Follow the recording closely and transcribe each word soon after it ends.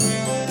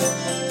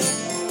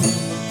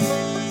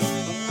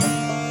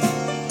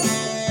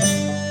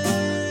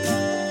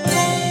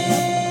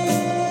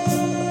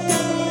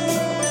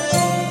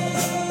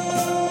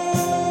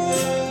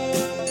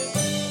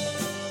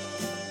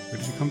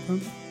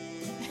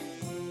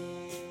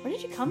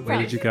did you come from?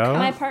 Where did you go?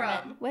 My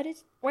apartment. Where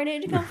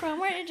did you come from?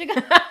 Where did you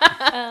go?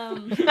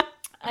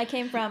 I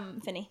came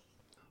from Finney.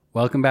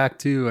 Welcome back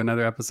to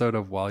another episode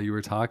of While You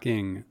Were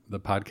Talking, the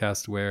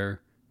podcast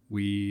where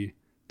we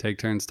take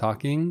turns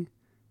talking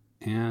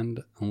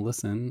and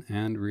listen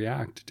and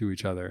react to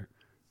each other.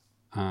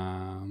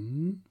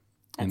 In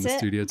the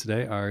studio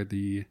today are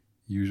the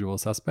usual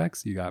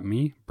suspects. You got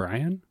me,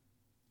 Brian.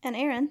 And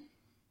Aaron.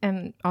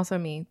 And also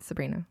me,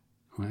 Sabrina.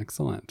 Oh,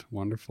 excellent.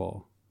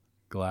 Wonderful.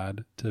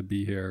 Glad to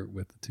be here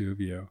with the two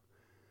of you.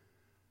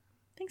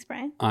 Thanks,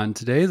 Brian. On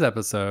today's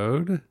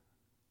episode,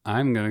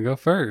 I'm going to go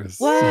first.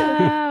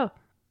 Wow.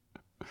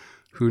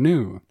 Who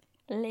knew?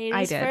 Ladies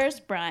I did.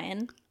 first,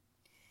 Brian.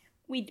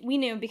 We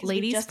knew because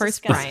Ladies we just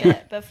first, discussed Brian.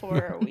 it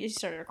before we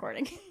started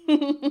recording.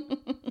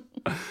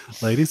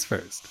 Ladies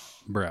first,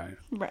 Brian.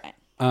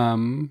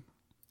 Brian.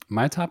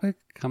 My topic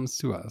comes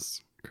to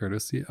us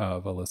courtesy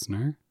of a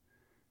listener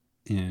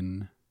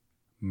in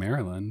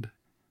Maryland,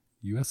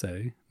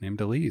 USA,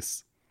 named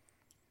Elise.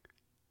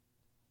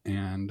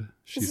 And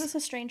Is this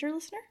a stranger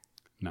listener?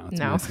 no, it's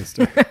No. my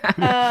sister.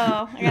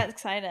 Oh, I got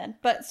excited.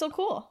 But still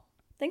cool.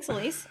 Thanks,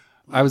 Elise.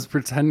 I was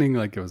pretending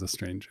like it was a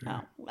stranger,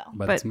 Oh, well.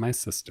 but But it's my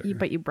sister.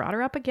 But you brought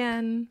her up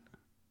again.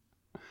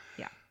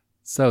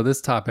 So this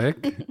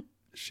topic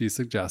she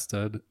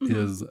suggested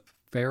is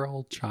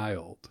feral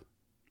child.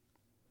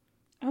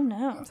 Oh,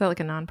 no. Is that like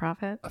a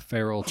nonprofit? A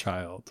feral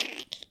child.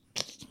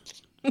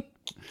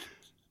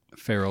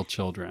 Feral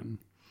children.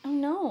 Oh,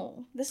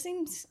 no. This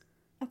seems...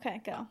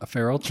 Okay, go. A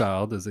feral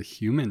child is a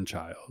human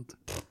child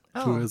who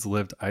Oh. has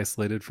lived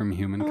isolated from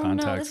human Oh, no,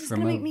 contact this is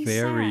from gonna a make me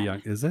very sad.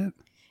 young... Is it?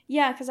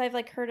 Yeah, because I've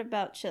heard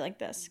about shit like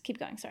this. Keep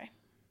going, sorry.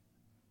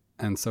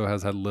 And so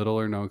has had little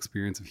or no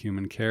experience of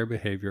human care,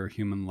 behavior, or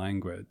human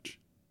language.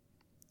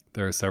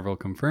 There are several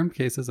confirmed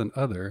cases and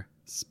other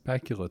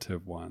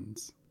speculative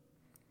ones.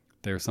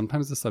 They are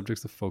sometimes the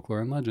subjects of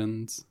folklore and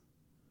legends,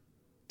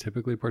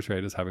 typically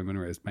portrayed as having been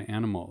raised by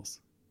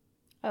animals.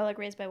 Oh, like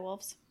Raised by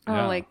Wolves. Oh,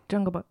 Yeah. like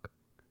Jungle Book.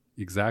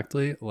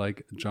 Exactly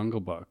like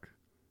Jungle Book.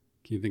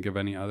 Can you think of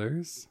any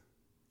others?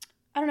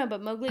 I don't know,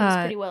 but Mowgli was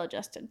pretty well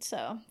adjusted, so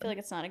I feel like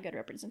it's not a good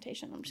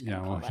representation. I'm just gonna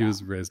Yeah, call well, that he out.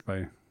 was raised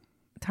by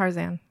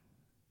Tarzan.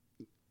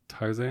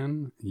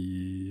 Tarzan.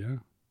 Yeah.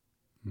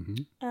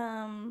 Mm-hmm.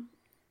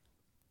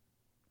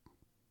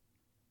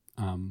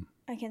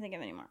 I can't think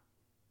of any more.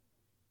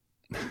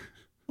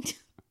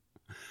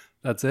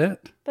 That's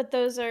it? But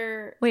those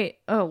are Wait,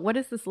 oh, what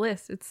is this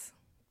list?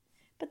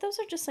 But those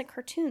are just like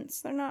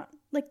cartoons. They're not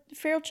like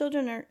feral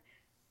children are.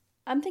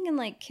 I'm thinking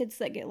like kids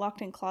that get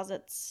locked in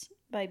closets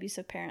by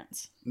abusive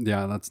parents.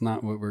 Yeah, that's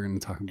not what we're going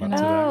to talk about And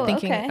today. Oh,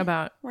 thinking okay.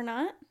 about We're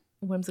not.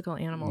 whimsical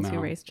animals who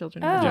No. raise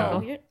children Oh, in the Yeah.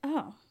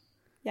 jungle.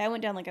 Yeah. I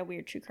went down like a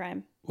weird true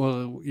crime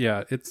Well,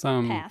 yeah, it's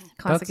path,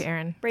 Classic that's-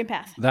 Aaron. brain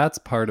path. That's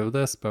part of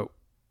this, but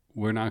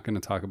we're not going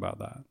to talk about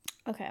that.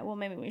 Okay, well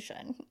maybe we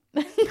should.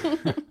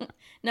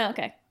 No,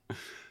 okay.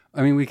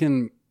 I mean, we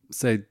can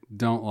say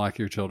don't lock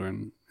your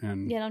children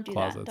in Yeah, don't do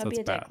that. closets. Don't be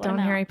That's a dick. bad. Let 'em Don't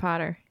out. Harry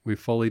Potter. We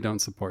fully don't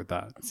support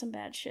that. That's some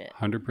bad shit.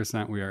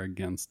 100% we are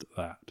against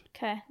that.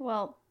 Okay,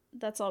 well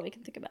that's all we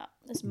can think about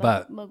is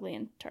But- Mowgli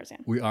and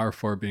Tarzan. We are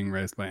for being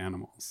raised by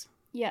animals.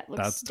 Yeah, it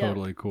looks That's dope.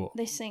 totally cool.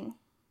 They sing.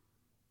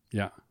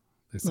 Yeah.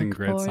 They sing Look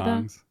great for the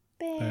songs.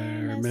 Bare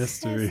Bear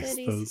mysteries,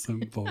 necessities. those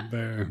simple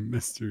bear Did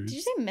mysteries.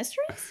 you say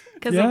mysteries?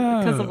 Because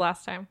Yeah. of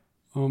last time.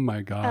 Oh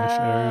my gosh,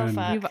 Oh, Aaron.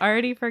 fuck. You've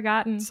already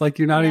forgotten. It's like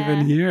you're not Yeah.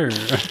 even here.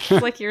 It's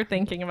like you're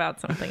thinking about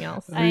something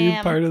else. Are I you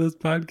am. part of this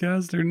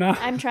podcast or not?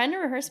 I'm trying to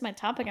rehearse my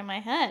topic in my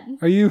head.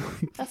 Are you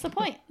That's the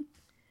point.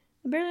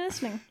 I'm barely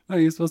listening. are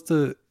you supposed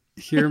to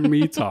hear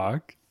me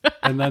talk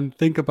and then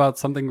think about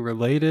something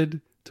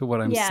related to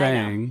what I'm Yeah, I know.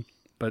 saying,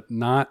 but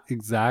not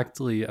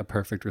exactly a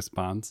perfect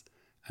response?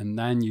 And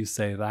then you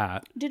say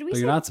that. Did we But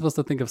say? you're not supposed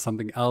to think of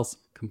something else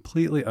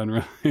completely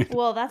unrelated.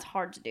 Well, that's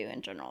hard to do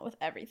in general with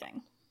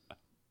everything.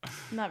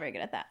 I'm not very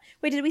good at that.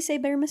 Wait, did we say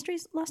bear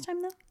mysteries last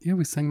time though? Yeah,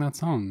 we sang that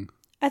song.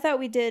 I thought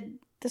we did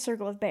the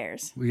Circle of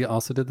Bears. We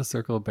also did the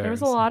Circle of Bears. There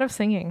was a lot of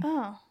singing.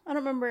 Oh, I don't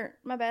remember.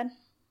 My bad.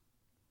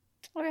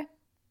 Okay,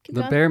 keep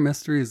The going. Bear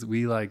Mysteries,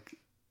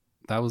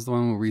 that was the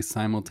one where we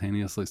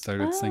simultaneously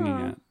started singing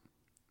Oh. it.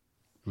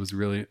 It was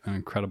really an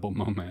incredible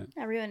moment.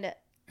 I ruined it.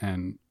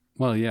 And,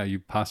 well, yeah, you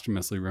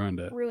posthumously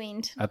ruined it.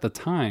 Ruined. At the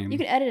time, You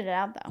can edit it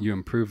out though. you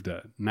improved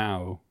it.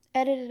 Now,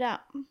 Edit it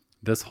out.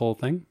 this whole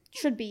thing?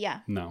 Should be, yeah.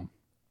 No.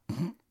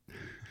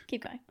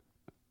 Keep going.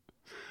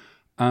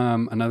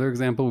 Another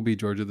example would be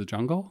George of the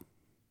Jungle.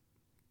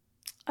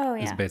 Oh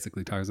It's yeah.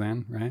 basically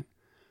Tarzan, right?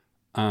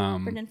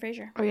 Brendan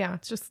Fraser. Oh, yeah.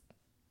 It's just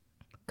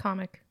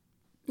comic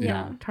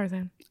Yeah. Yeah.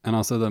 Tarzan. And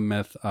also the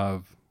myth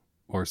of,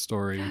 or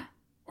story,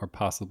 or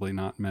possibly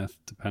not myth,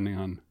 depending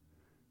on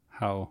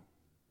how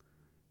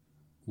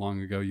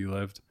long ago you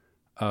lived,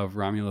 of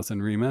Romulus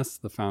and Remus,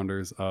 the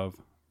founders of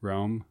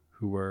Rome,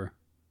 who were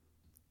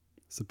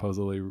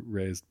supposedly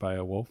raised by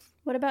a wolf.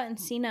 What about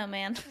Encino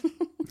Man?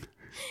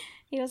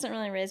 He wasn't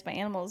really raised by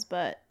animals,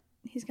 but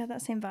he's got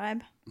that same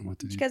vibe. What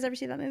did Did you you? guys ever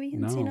see that movie,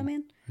 No. Encino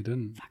Man? I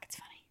didn't. Fuck, it's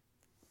funny.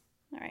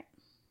 All right.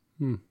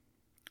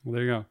 Well,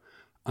 there you go.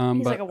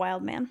 He's But like a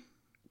wild man.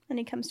 and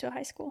he comes to a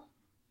high school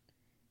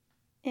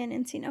in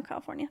Encino,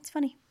 California. It's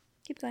funny.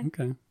 Keep going.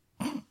 Okay.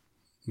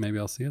 Maybe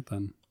I'll see it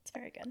then. It's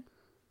very good.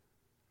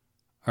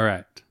 All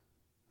right.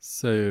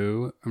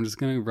 So I'm just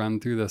going to run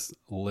through this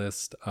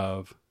list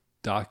of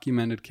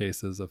documented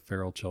cases of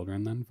feral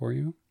children then for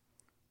you.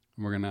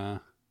 We're going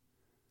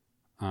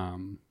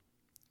to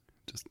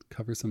just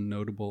cover some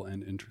notable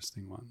and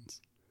interesting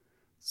ones.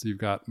 So you've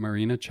got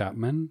Marina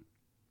Chapman,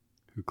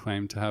 who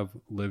claimed to have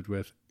lived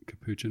with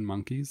capuchin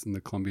monkeys in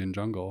the Colombian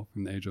jungle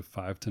from the age of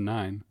 5 to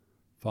 9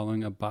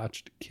 following a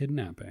botched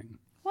kidnapping.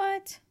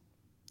 What?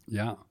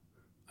 Yeah.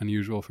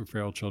 Unusual for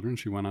feral children,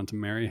 she went on to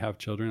marry, have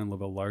children, and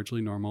live a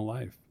largely normal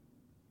life.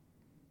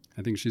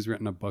 I think she's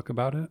written a book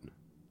about it,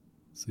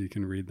 so you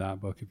can read that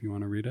book if you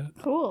want to read it.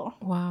 Cool.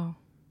 Wow.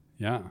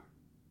 Yeah.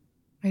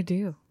 I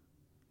do.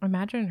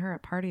 Imagine her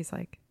at parties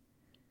like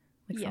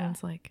Yeah.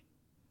 someone's like,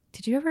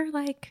 did you ever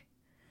like,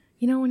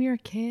 you know, when you're a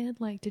kid,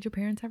 like, did your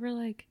parents ever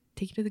like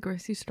take you to the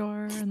grocery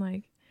store and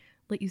like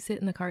let you sit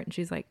in the cart? And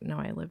she's like, no,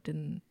 I lived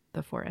in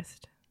the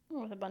forest.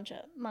 With a bunch of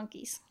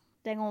monkeys.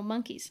 Dang old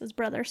monkeys as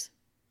brothers.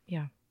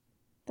 Yeah.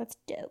 That's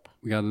dope.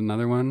 We got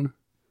another one.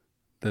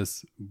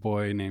 This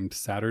boy named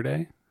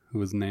Saturday, who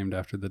was named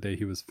after the day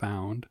he was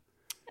found.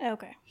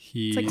 Okay.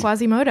 It's like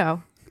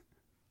Quasimodo.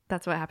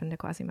 That's what happened to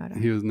Quasimodo.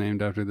 He was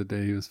named after the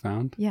day he was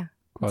found? Yeah.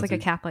 It's like a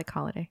Catholic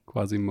holiday.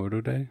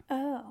 Quasimodo Day?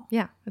 Oh.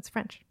 Yeah. It's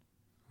French.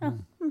 Oh.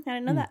 I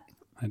didn't know that.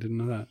 I didn't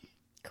know that.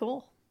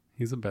 Cool.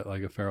 He's a bit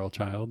like a feral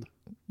child.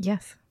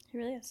 Yes. He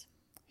really is.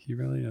 He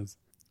really is.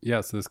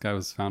 Yeah, so this guy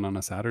was found on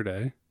a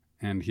Saturday,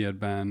 and he had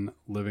been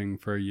living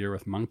for a year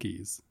with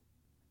monkeys.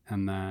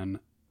 And then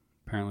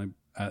apparently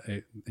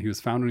he was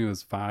found when he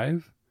was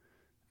 5.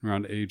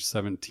 Around age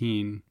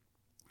 17,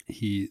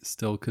 he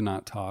still could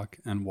not talk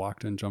and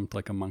walked and jumped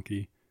like a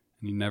monkey.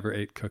 And he never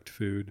ate cooked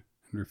food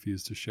and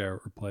refused to share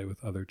or play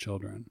with other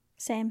children.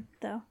 Same,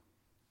 though.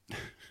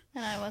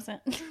 And I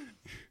wasn't.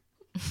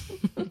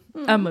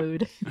 A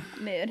mood.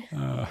 Mood.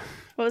 What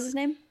was his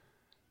name?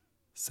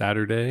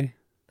 Saturday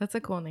That's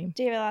a cool name.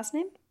 Do you have a last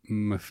name?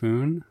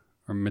 Mifune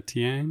or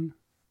Mithane?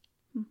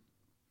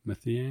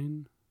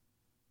 Methane?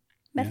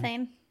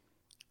 Methane.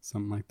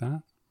 Something like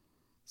that.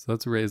 So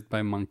that's raised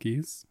by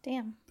monkeys.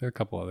 Damn. There are a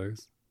couple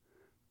others.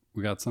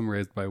 We got some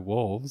raised by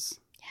wolves.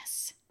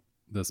 Yes.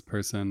 This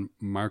person,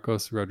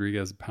 Marcos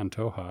Rodriguez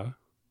Pantoja,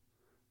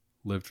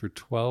 lived for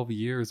 12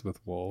 years with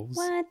wolves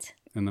What?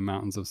 in the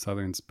mountains of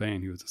southern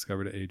Spain. He was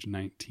discovered at age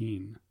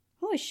 19.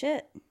 Holy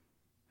shit.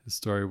 His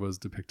story was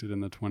depicted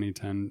in the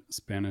 2010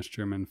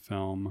 Spanish-German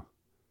film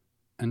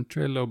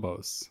Entre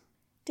Lobos.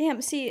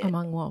 Damn. See,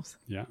 Among wolves.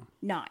 Yeah.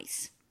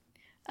 nice.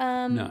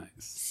 Nice.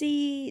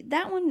 See,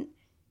 that one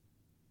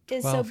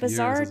is so 12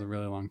 bizarre. years is a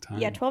really long time.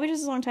 Yeah, 12 years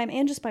is a long time,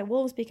 and just by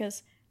wolves,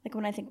 because like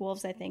when I think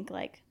wolves, I think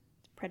like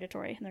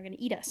predatory, and they're gonna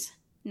eat us,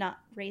 not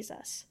raise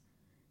us.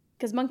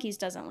 Because monkeys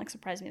doesn't like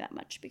surprise me that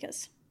much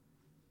because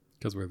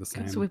Because we're the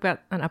same. So we've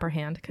got an upper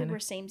hand, kind we're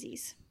of.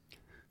 samesies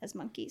as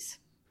monkeys.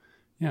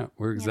 Yeah,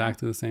 we're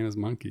exactly the same as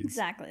monkeys.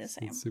 Exactly the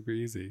same. It's super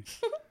easy.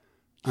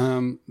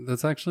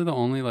 That's actually the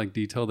only like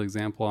detailed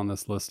example on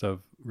this list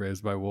of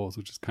raised by wolves,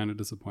 which is kind of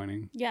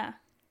disappointing. Yeah.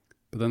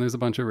 But then there's a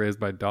bunch of raised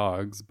by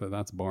dogs, but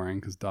that's boring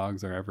because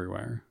dogs are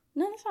everywhere.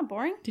 No, that's not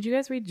boring. Did you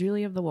guys read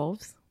Julie of the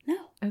Wolves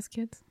No. as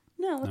kids?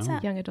 No, what's No.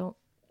 that? Young adult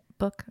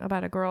book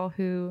about a girl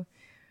who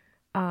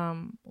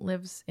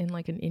lives in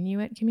like an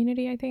Inuit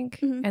community, I think.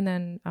 Mhm. And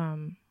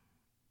then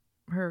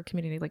her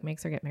community like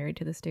makes her get married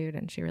to this dude,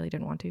 and she really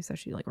didn't want to, so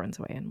she like runs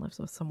away and lives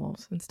with some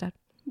wolves instead.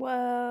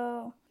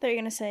 Whoa. They're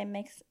gonna say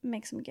makes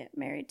them get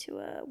married to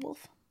a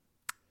wolf.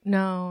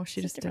 No, she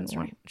It's a just different didn't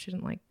want. She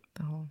didn't like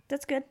the whole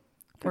That's good.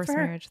 Good forced for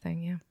her. marriage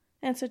thing. Yeah,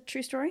 And it's a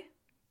true story?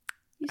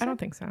 You I don't said?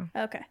 think so.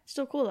 Okay.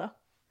 Still cool though.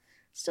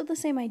 Still the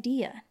same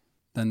idea.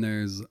 Then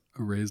there's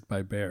raised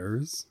by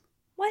bears.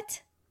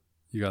 What?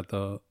 You got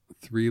the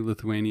 3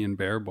 Lithuanian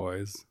bear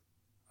boys,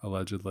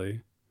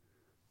 allegedly.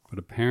 But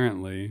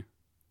apparently,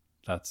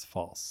 that's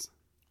false.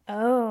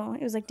 Oh,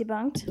 it was like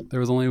debunked. There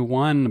was only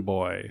one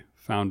boy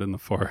found in the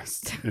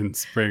forest in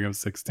spring of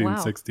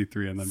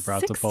 1663 and then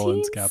brought to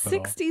Poland's capital.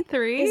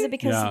 1663. Is it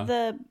because Yeah.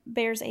 the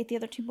bears ate the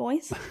other 2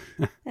 boys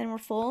and we're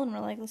full and we're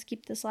like, let's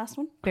keep this last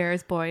one?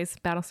 Bears, boys,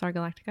 Battlestar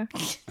Galactica.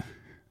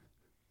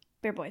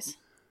 Bear boys.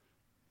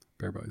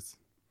 Bear boys.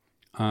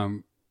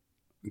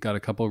 Got a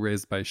couple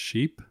raised by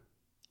sheep.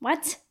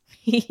 What?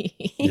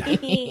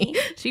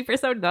 Sheep are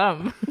so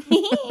dumb.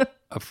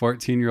 A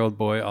 14-year-old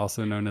boy,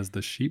 also known as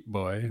the sheep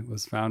boy,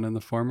 was found in the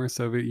former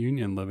Soviet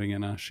Union living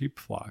in a sheep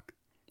flock.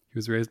 He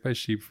was raised by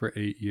sheep for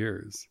 8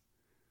 years.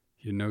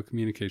 He had no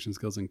communication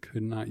skills and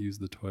could not use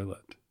the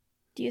toilet.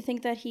 Do you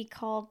think that he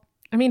called?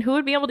 I mean, who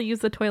would be able to use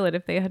the toilet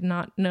if they had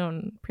not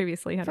known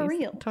previously how For to use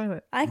real. the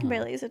toilet? I can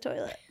barely use a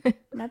toilet.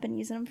 And I've been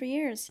using them for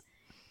years.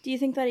 Do you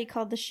think that he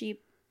called the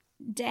sheep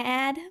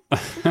Dad?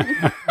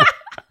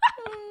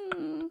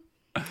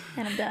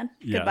 And I'm done.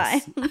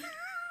 Yes. Goodbye.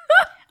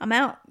 I'm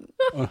out.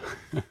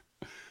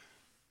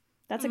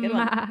 That's a good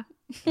one.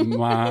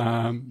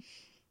 Mom,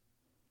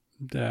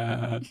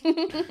 Dad.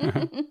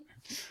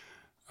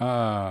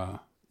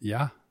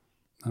 Yeah,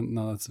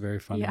 No, that's very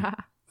funny. Yeah.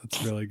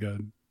 That's really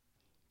good.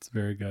 It's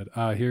very good.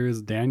 Here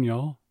is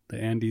Daniel,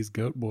 the Andes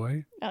goat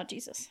boy. Oh,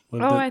 Jesus.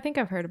 I think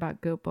I've heard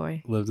about Goat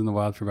Boy. Lived in the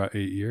wild for about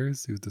 8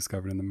 years. He was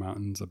discovered in the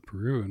mountains of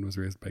Peru and was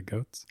raised by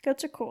goats.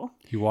 Goats are cool.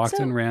 He walked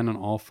So- and ran on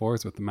all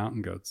fours with the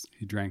mountain goats.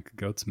 He drank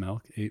goat's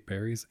milk, ate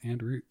berries,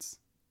 and roots.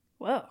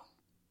 Whoa.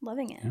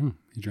 Loving it. Yeah,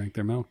 he drank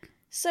their milk.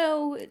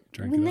 So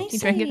Drank when it they up. You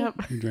say, drank it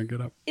up. He drank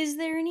it up. is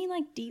there any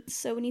like deets?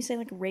 So when you say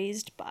like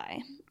raised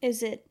by,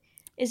 is it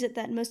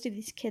that most of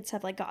these kids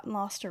have like gotten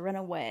lost or run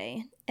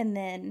away, and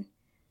then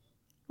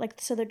like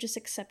so they're just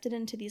accepted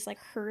into these like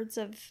herds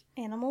of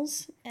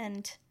animals?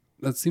 And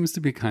That seems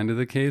to be kind of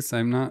the case.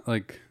 I'm not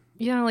like,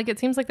 Yeah, like it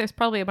seems like there's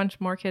probably a bunch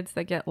more kids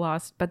that get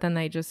lost, but then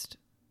they just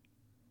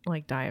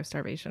like die of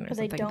starvation or or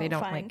something. they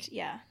don't find like.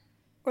 yeah,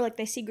 or like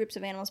they see groups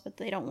of animals but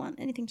they don't want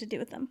anything to do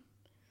with them.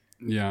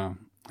 yeah.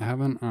 I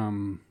haven't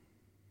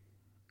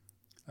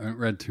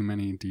read too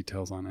many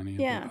details on any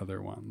of Yeah. the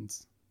other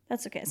ones.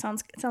 That's okay. It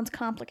sounds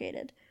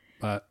complicated.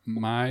 But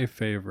my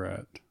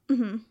favorite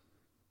Mm-hmm.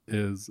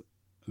 is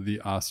the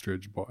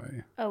ostrich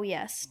boy. Oh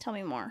yes, tell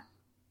me more.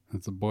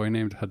 It's a boy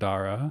named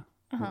Hadara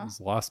who Uh-huh.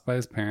 was lost by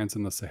his parents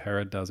in the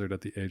Sahara Desert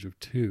at the age of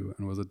 2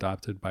 and was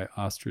adopted by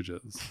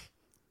ostriches.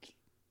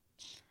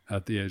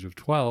 At the age of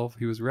 12,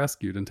 he was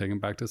rescued and taken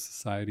back to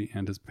society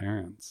and his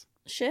parents.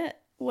 Shit.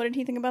 What did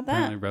he think about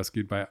Apparently that?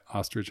 rescued by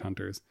ostrich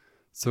hunters.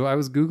 So I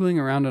was Googling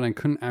around and I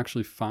couldn't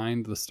actually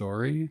find the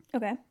story,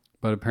 Okay.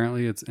 but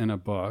apparently it's in a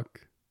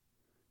book.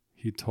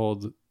 He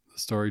told the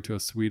story to a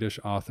Swedish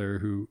author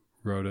who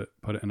wrote it,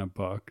 put it in a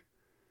book.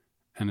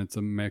 And it's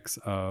a mix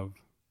of,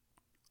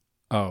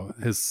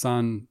 his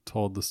son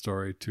told the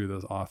story to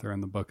this author,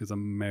 and the book is a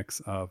mix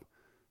of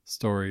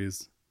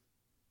stories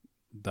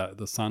that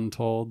the son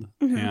told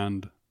Mhm.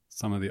 and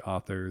some of the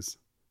author's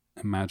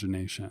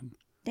imagination.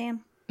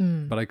 Damn.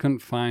 Mm. But I couldn't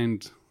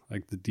find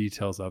like the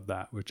details of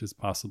that, which is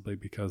possibly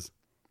because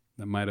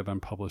that might have been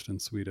published in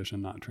Swedish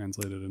and not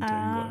translated into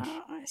English.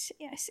 I see.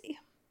 I see.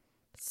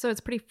 So it's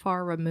pretty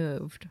far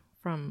removed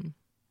from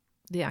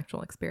the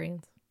actual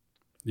experience.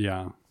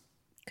 Yeah.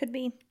 Could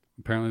be.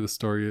 Apparently the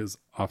story is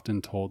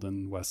often told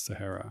in West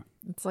Sahara,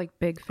 It's like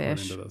Big according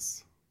Fish. to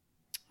this.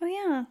 Oh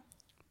yeah.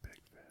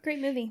 Great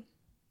movie.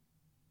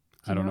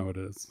 I don't know? know what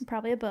it is.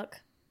 Probably a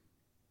book.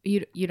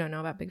 You don't know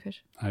about Big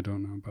Fish? I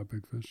don't know about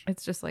Big Fish.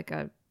 It's just like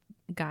a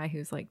guy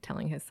who's like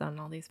telling his son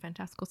all these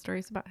fantastical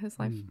stories about his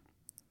life. Mm.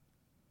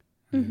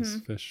 And there's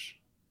Mhm. fish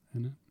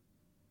in it.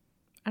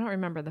 I don't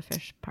remember the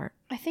fish part.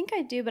 I think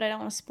I do, but I don't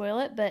want to spoil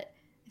it. But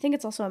I think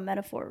it's also a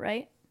metaphor,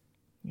 right?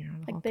 You know, the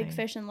Like whole big thing.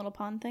 fish and little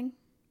pond thing.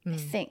 I Mm.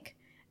 think.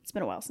 It's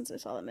been a while since I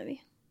saw that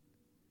movie.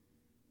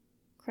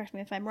 Correct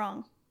me if I'm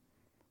wrong,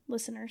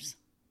 listeners.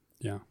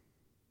 Yeah.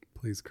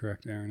 Please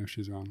correct Erin if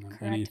she's wrong on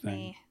Correct anything.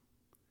 me.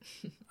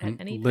 At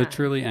any time.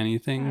 Literally Oh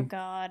anything.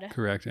 God.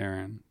 Correct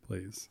Erin,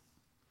 please.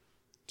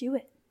 Do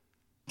it.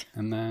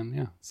 And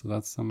then so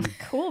that's some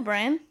Cool,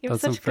 Brian. You have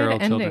that's some such good feral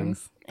children.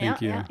 endings.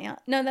 Thank you. Yeah.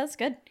 No, that's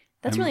good.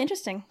 That's I'm- really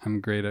interesting.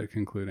 I'm great at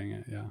concluding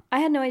it. Yeah. I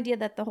had no idea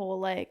that the whole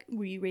like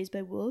 "were you raised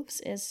by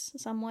wolves" is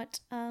somewhat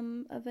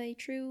of a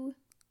true.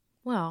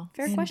 Well,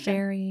 Fair and question.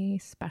 very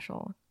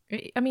special.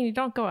 I mean, you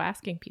don't go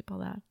asking people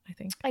that, I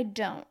think. I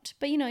don't,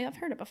 but I've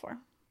heard it before.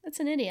 It's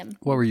an idiom.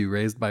 What were you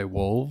raised by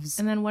wolves?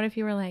 And then what if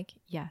you were like,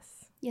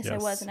 yes? Yes, I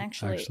was, and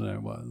actually, I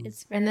was.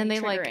 it's very And then they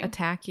like triggering.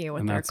 attack you with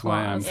And their that's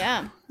why I'm- claws.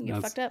 Yeah, you get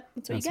That's- fucked up.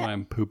 That's what That's you why get.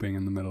 I'm pooping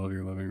in the middle of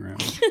your living room.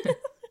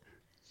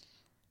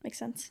 Makes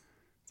sense.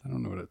 I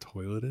don't know what a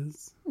toilet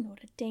is. I don't know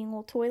what a dang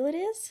old toilet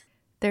is.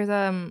 There's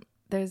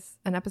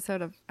an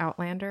episode of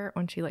Outlander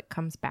when she like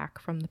comes back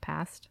from the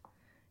past,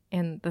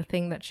 and the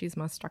thing that she's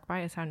most struck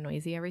by is how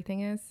noisy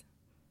everything is,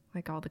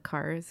 like all the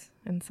cars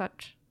and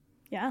such.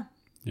 Yeah,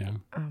 Yeah.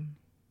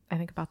 I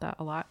think about that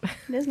a lot.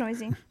 it is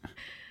noisy.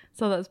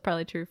 So that's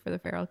probably true for the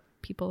feral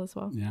people as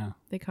well. Yeah.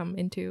 They come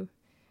into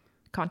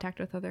contact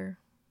with other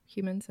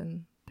humans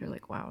and they're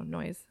like, wow,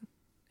 noise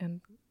and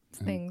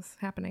things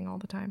happening all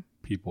the time.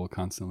 People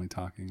constantly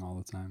talking all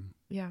the time.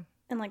 Yeah.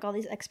 And like all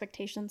these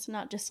expectations,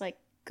 not just like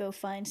go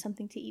find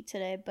something to eat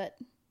today, but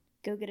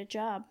go get a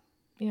job.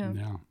 Yeah.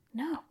 Yeah.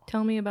 No.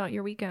 Tell me about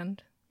your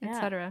weekend, Yeah.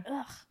 etc.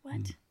 Ugh,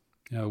 what?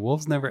 Yeah.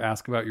 Wolves never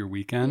ask about your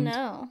weekend.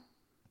 No.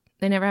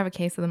 They never have a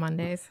case of the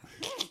Mondays.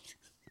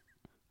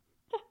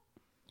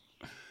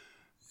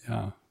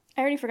 Yeah.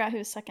 I already forgot who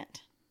was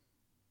second.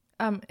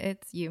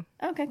 It's you.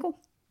 Okay, cool.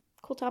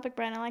 Cool topic,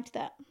 Brian. I liked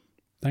that.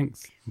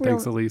 Thanks. Real-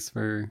 Thanks, Elise,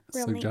 for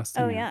real neat.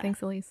 suggesting Oh, it. yeah.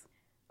 Thanks, Elise.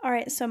 All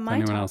right, so If my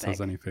anyone topic. else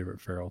has any favorite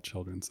feral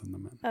children, send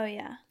them in. Oh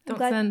yeah. I'm Don't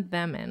glad- send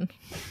them in.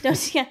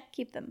 Don't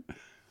keep them.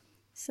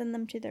 Send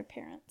them to their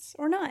parents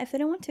or not if they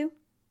don't want to.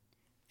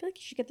 I feel like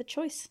you should get the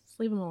choice. Just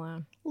leave them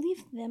alone.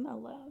 Leave them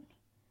alone.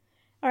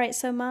 All right,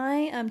 so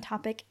my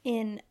topic I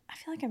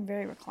feel like I'm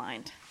very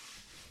reclined.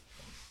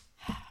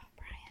 Brian,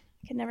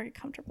 I can never get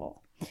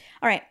comfortable. All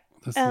right.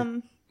 This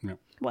yeah.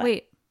 What?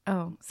 Wait.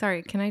 Oh,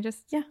 sorry. Can I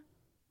just? Yeah.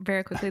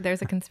 Very quickly,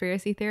 there's a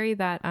conspiracy theory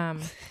that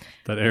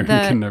That Erin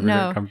The- can never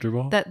no, get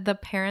comfortable. that the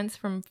parents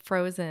from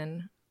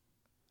Frozen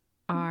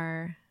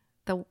are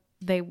because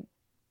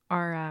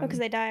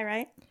they die,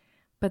 right?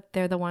 But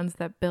they're the ones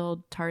that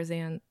build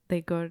Tarzan.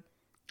 They go to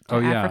Oh,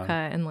 yeah. Africa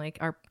and like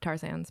are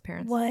Tarzan's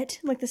parents. What?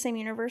 Like the same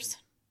universe?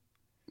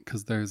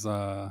 Because there's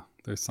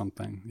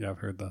something. Yeah, I've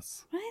heard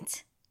this.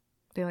 What?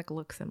 They like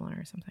look similar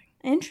or something.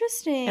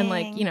 Interesting. And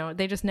like, you know,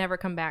 they just never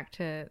come back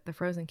to the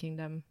Frozen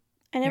Kingdom.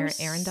 I never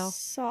Arendelle?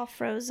 saw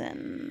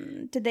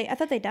Frozen. Did they? I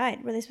thought they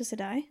died. Were they supposed to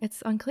die?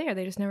 It's unclear.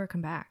 They just never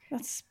come back.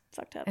 That's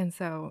fucked up. And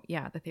so,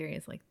 yeah, the theory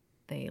is like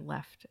they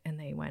left and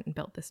they went and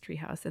built this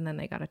treehouse and then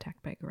they got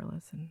attacked by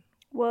gorillas and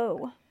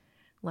Whoa.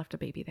 left a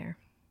baby there.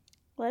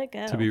 Let it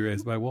go. To be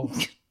raised by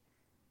wolves.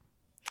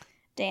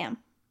 Damn.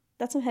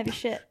 That's some heavy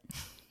shit.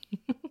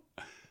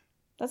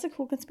 That's a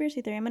cool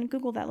conspiracy theory. I'm going to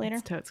Google that later.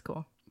 It's totes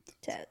cool.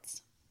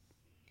 Totes.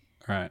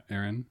 All right,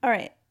 Aaron. All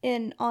right.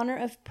 In honor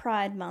of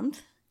Pride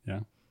Month,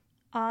 Yeah.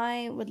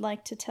 I would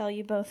like to tell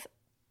you both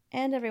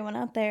and everyone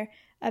out there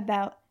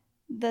about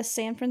the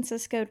San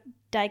Francisco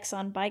Dykes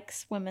on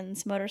Bikes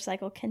Women's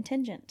Motorcycle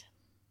Contingent.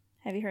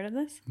 Have you heard of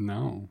this?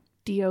 No.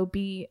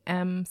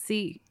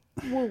 DOBMC.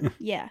 Whoa.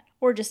 Yeah.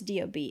 Or just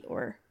DOB.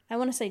 Or I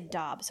want to say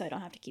DOB so I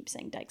don't have to keep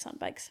saying Dykes on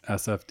Bikes.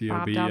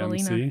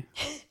 SFDOBMC.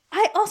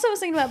 I also was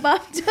thinking about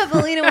Bob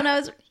Davalina when I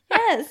was...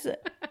 Yes.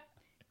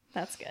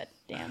 That's good.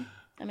 Damn.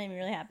 That made me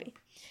really happy.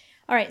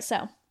 All right.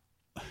 So,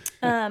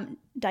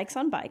 Dykes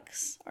on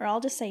Bikes, or I'll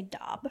just say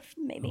DOB,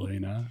 maybe.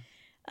 Elena.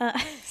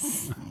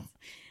 Is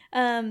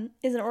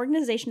an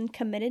organization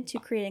committed to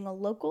creating a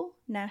local,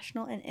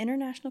 national, and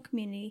international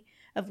community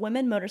of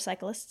women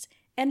motorcyclists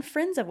and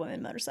friends of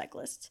women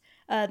motorcyclists.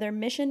 Their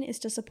mission is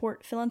to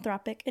support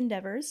philanthropic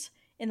endeavors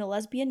in the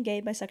lesbian,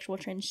 gay, bisexual,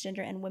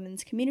 transgender, and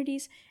women's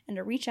communities, and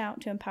to reach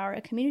out to empower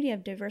a community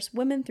of diverse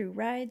women through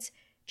rides,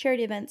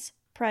 charity events,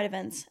 pride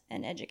events,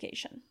 and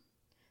education.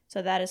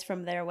 So that is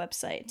from their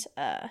website,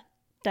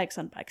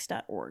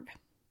 dykesonbikes.org.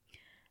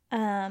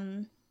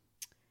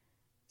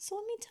 So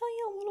let me tell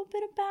you a little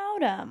bit about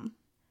them.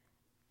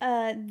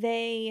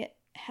 They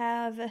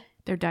have...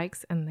 They're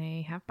dykes and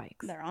they have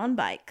bikes. They're on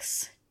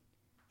bikes,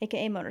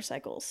 aka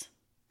motorcycles.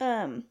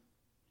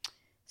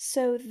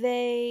 So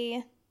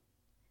they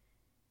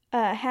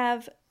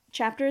have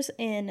chapters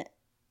in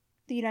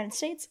the United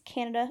States,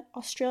 Canada,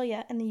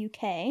 Australia, and the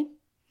UK.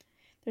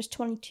 There's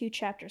 22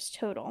 chapters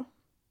total.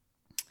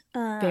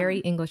 Very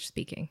English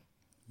speaking.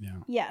 Yeah.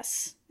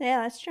 Yes.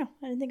 Yeah, that's true.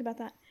 I didn't think about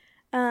that.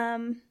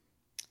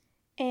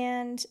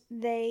 And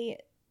they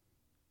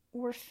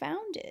were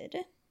founded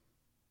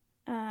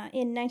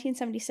in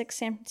 1976,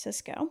 San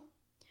Francisco.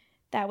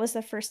 That was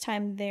the first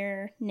time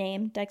their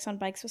name, Dykes on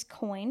Bikes, was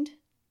coined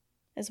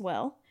as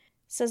well.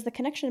 It says the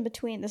connection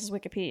between... This is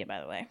Wikipedia, by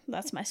the way.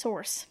 That's my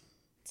source.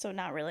 So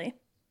not really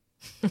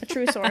a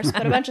true source,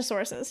 but a bunch of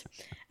sources.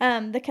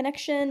 The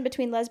connection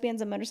between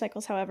lesbians and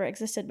motorcycles, however,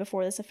 existed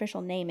before this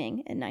official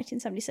naming in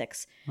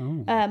 1976. Oh.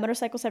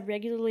 Motorcycles have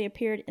regularly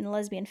appeared in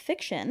lesbian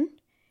fiction,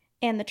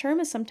 and the term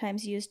is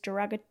sometimes used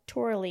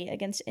derogatorily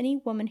against any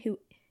woman who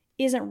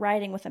isn't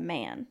riding with a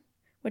man,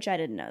 which I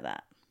didn't know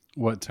that.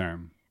 What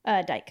term?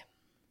 Dyke.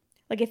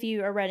 Like if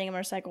you are riding a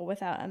motorcycle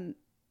without a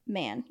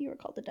man, you are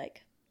called a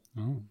dyke.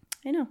 Oh.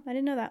 I know. I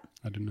didn't know that.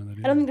 I didn't know that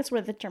either. I don't think that's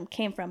where the term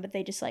came from, but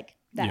they just like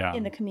that Yeah.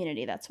 in the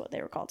community. That's what they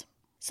were called.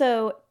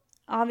 So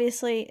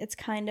obviously it's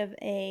kind of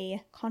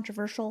a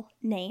controversial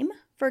name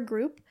for a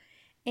group,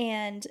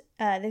 and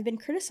they've been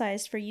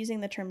criticized for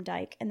using the term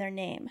dyke in their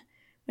name.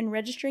 When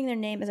registering their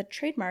name as a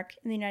trademark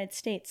in the United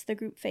States, the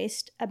group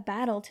faced a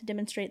battle to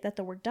demonstrate that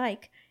the word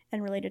dyke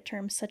and related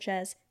terms such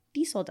as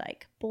diesel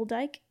dyke, bull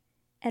dyke,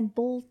 and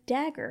bull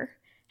dagger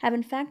have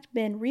in fact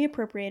been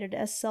reappropriated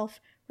as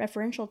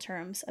self-referential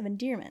terms of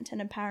endearment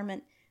and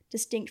empowerment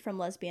distinct from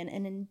lesbian,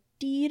 and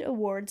indeed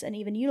awards and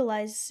even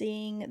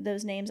utilizing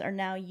those names are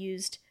now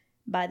used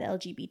by the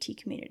LGBT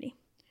community,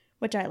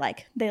 which I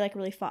like. They like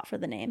really fought for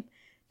the name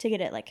to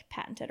get it like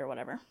patented or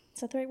whatever.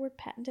 Is that the right word?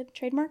 Patented?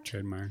 Trademarked?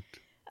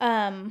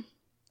 Trademarked.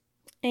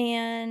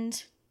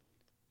 And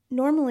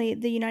normally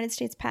the United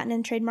States Patent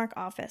and Trademark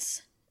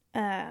Office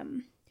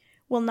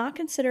will not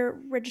consider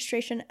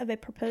registration of a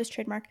proposed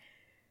trademark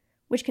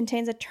which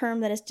contains a term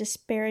that is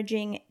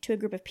disparaging to a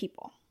group of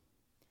people.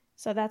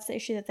 So that's the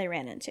issue that they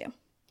ran into.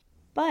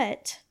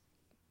 But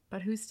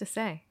who's to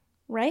say?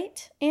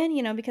 Right? And,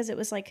 you know, because it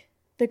was like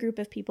the group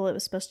of people it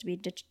was supposed to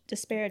be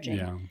disparaging.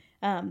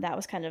 Yeah. That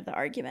was kind of the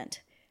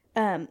argument.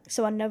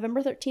 So on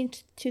November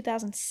 13th,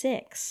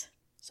 2006,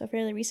 so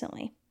fairly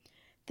recently,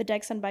 the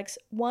Dykes on Bikes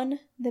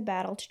won the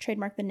battle to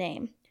trademark the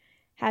name,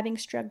 having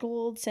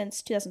struggled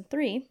since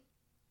 2003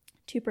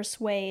 to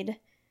persuade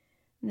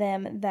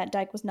them that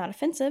dyke was not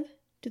offensive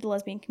to the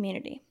lesbian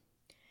community.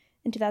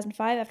 In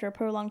 2005, after a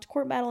prolonged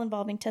court battle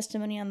involving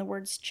testimony on the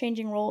word's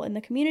changing role in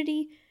the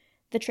community,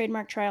 the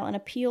Trademark Trial and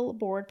Appeal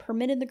Board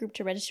permitted the group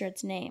to register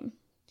its name.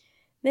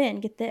 Then,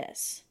 get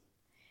this.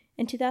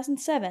 In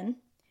 2007,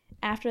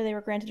 after they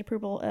were granted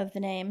approval of the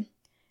name,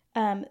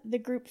 the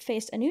group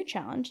faced a new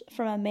challenge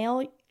from a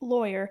male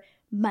lawyer,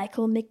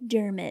 Michael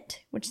McDermott,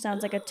 which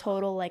sounds like a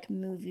total like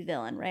movie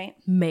villain, right?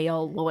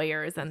 Male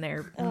lawyers and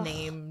their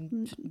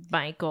name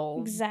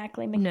Michael.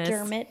 Exactly,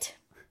 McDermott.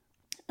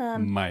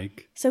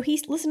 Mike. So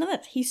listen to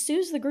this. He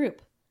sues the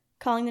group,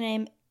 calling the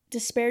name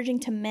disparaging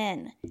to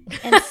men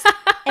and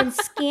and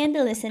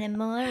scandalous and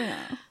immoral.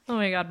 Oh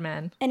my God,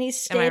 man. And he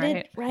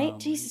stated, right? Oh my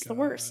Jesus, the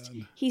worst.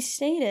 God. He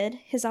stated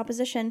his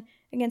opposition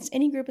against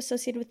any group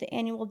associated with the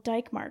annual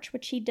Dyke March,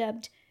 which he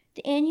dubbed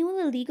the annual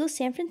illegal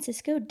San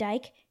Francisco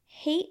Dyke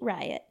Hate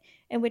Riot,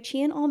 in which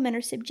he and all men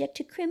are subject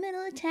to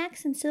criminal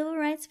attacks and civil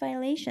rights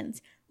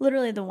violations.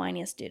 Literally the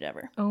whiniest dude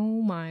ever.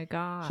 Oh my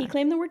God. He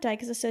claimed the word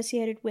dyke is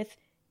associated with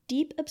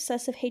deep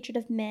obsessive hatred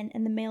of men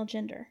and the male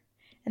gender,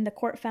 and the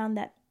court found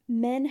that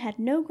men had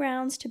no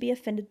grounds to be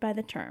offended by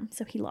the term,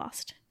 so he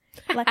lost.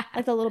 like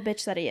the little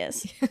bitch that he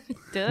is.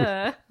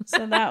 Duh.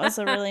 So that was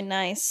a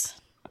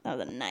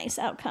nice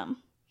outcome.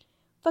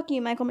 Fuck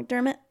you, Michael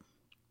McDermott.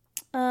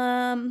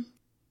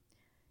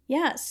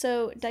 Yeah,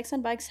 so Dykes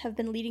on Bikes have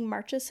been leading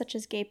marches such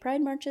as gay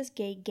pride marches,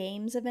 gay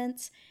games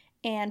events,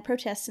 and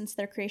protests since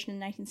their creation in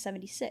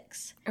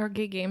 1976. Are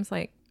gay games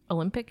like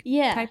Olympic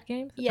Yeah. type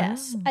games?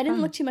 Yes. Oh, I didn't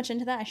fun. look too much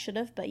into that. I should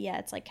have, but yeah,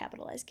 it's like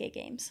capitalized gay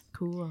games.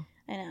 Cool.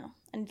 I know.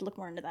 I need to look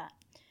more into that.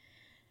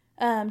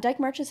 Dyke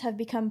marches have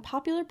become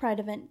popular pride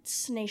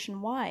events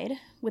nationwide,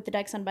 with the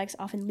Dykes on Bikes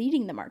often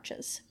leading the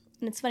marches.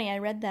 And it's funny, I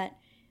read that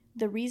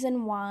the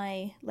reason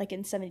why, like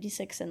in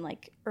 76 and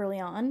like early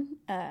on,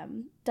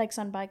 Dykes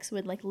on Bikes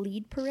would like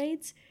lead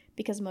parades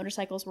because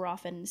motorcycles were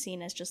often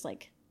seen as just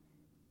like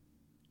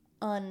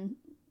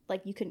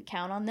like you couldn't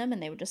count on them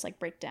and they would just like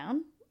break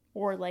down,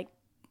 or like,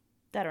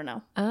 I don't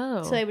know.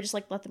 Oh. So they would just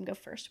like let them go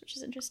first, which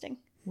is interesting.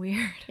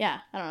 Weird. Yeah,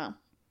 I don't know.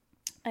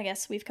 I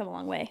guess we've come a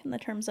long way in the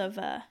terms of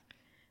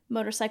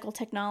motorcycle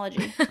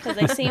technology, because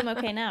they seem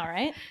okay now,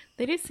 right?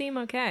 They do seem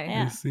okay.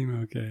 Yeah. They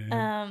seem okay.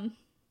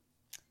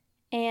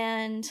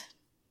 And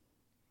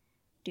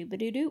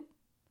doop-a-doo-doop.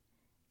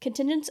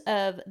 Contingents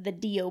of the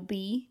DOB,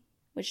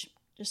 which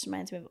just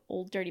reminds me of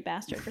Old Dirty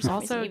Bastard for some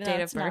Also reason. Even date though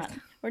of it's birth. not.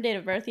 Or date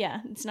of birth,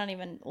 yeah. It's not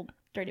even Old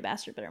Dirty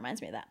Bastard, but it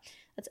reminds me of that.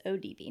 That's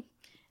ODB.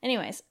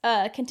 Anyways,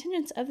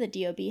 contingents of the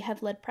DOB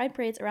have led pride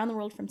parades around the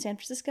world from San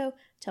Francisco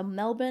to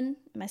Melbourne.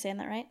 Am I saying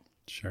that right?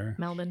 Sure.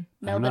 Melbourne.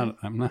 Melbourne.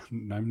 I'm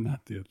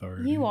not the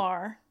authority. You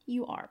are,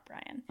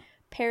 Brian.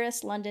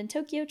 Paris, London,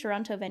 Tokyo,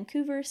 Toronto,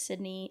 Vancouver,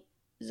 Sydney,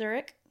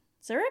 Zurich,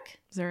 Zurich.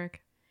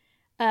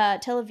 Tel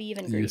Aviv,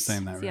 and Greece. You're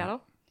saying that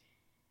Seattle.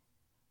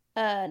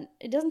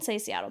 It doesn't say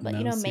Seattle, but right.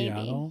 you know, No maybe.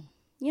 Seattle?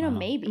 You know, Oh.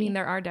 maybe. I mean,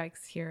 there are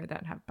dykes here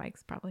that have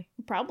bikes, probably.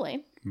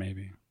 Probably.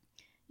 Maybe.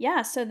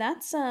 Yeah, so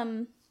that's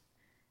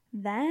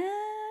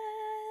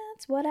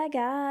what I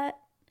got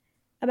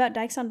about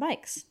Dykes on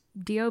Bikes.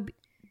 DOB,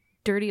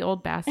 dirty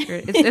old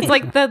bastard. It's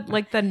like the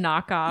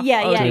knockoff.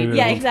 Yeah, ODB.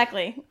 yeah,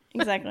 exactly.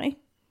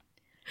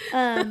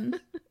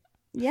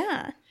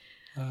 Yeah.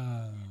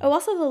 Oh,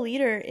 also the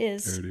leader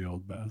is Dirty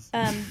old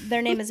bastard.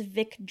 their name is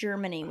Vic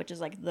Germany, which is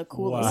like the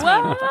coolest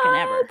Wow. name fucking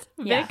ever.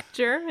 Vic Yeah.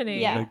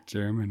 Germany. Yeah. Like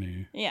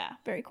Germany. Yeah,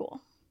 very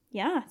cool.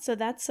 Yeah, so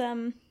that's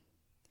that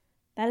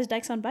is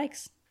Dykes on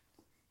Bikes.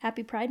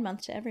 Happy Pride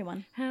Month to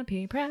everyone.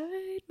 Happy Pride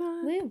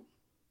Month. Woo.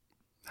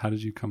 How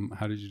did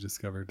you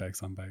discover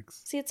Dykes on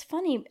Bikes? See, it's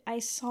funny. I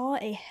saw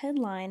a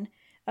headline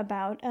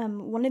about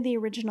one of the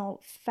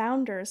original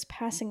founders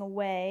passing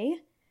away,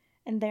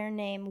 and their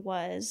name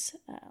was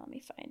let me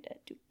find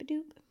it.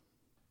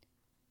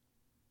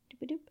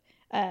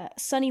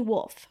 Sonny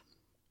Wolf.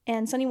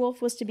 And Sonny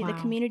Wolf was to be the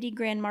Wow. community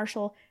grand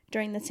marshal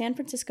during the San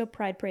Francisco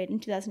Pride Parade in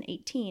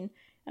 2018.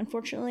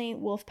 Unfortunately,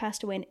 Wolf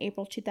passed away in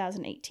April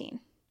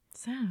 2018.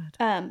 Sad.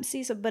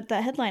 But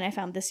the headline I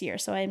found this year,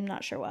 so I'm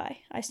not sure why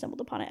I stumbled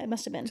upon it. It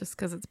must have been Just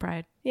because it's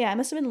Pride. I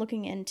must have been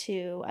looking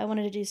into, I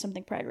wanted to do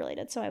something Pride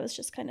related, so I was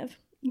just kind of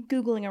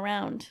Googling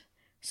around,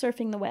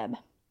 surfing the web.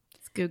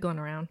 It's Googling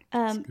around.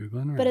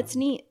 Googling But it's around.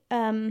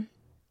 neat.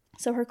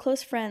 So her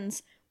close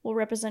friends will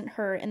represent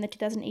her in the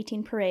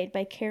 2018 parade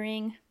by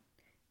carrying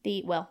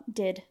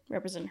did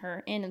represent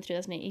her in the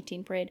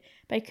 2018 parade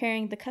by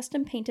carrying the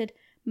custom painted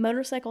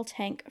motorcycle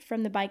tank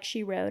from the bike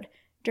she rode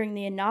during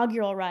the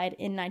inaugural ride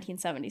in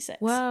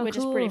 1976, Whoa, which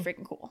is pretty cool.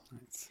 freaking cool.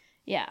 Nice.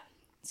 Yeah.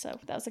 So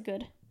that was a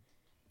good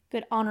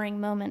honoring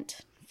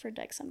moment for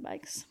Dykes on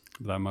Bikes.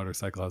 That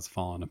motorcycle has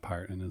fallen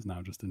apart and is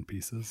now just in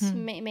pieces.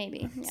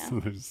 Maybe. Yeah. So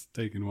they're just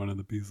taking one of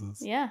the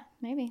pieces. Yeah,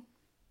 maybe.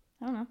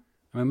 I don't know.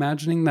 I'm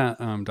imagining that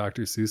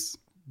Dr. Seuss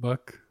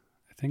book.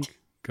 I think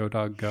Go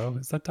Dog Go.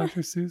 Is that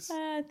Dr. Seuss?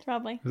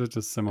 Probably. Or is it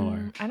just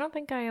similar? I don't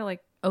think I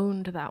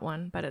owned that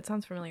one, but it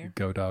sounds familiar.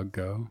 Go Dog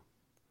Go.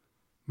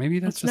 Maybe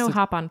that's It's just no a,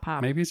 hop on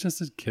pop. maybe it's just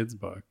a kid's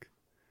book,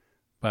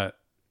 but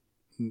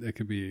it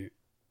could be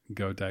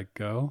Go Dyke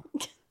Go.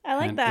 I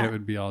like and that. It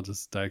would be all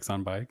just dykes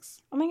on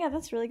bikes Oh my god,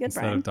 that's really good,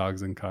 instead Brian. of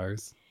dogs and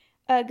cars.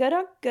 Go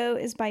Dog Go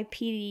is by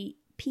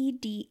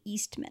P.D.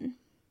 Eastman.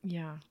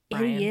 Yeah.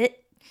 Brian.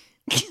 Idiot.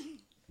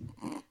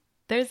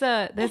 There's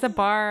a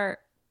bar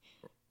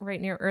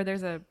right near, or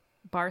there's a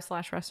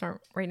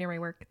bar/restaurant right near my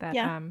work that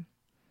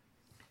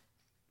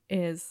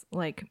is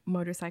like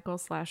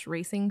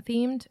motorcycle/racing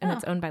themed, and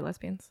it's owned by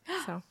lesbians.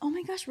 So Oh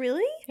my gosh,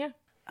 really? Yeah.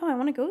 Oh, I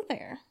want to go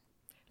there.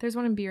 there's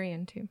one in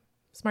Burien too.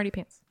 Smarty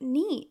Pants.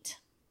 Neat.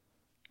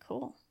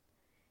 Cool.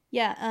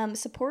 Yeah,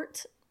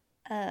 support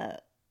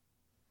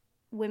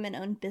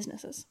women-owned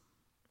businesses.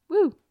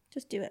 Woo.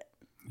 Just do it.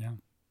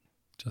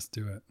 Just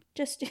do it.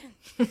 Just do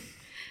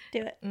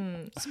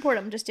it. Support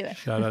them. Just do it.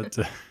 Shout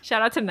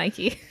out to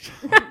Nike.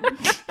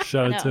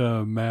 shout out to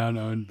a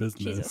man-owned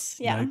business. Jesus,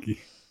 yeah. Nike.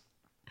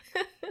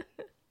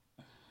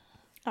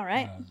 All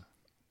right.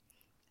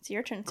 It's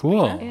your turn.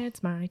 Cool. Sabrina.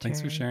 It's my turn.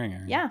 Thanks for sharing,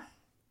 Erin. Yeah,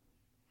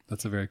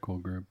 That's a very cool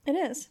group. it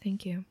is.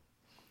 Thank you.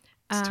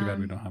 It's too bad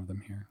we don't have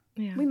them here.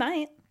 Yeah. We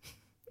might.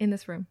 In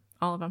this room,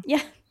 all of them. Yeah.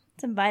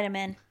 Let's invite them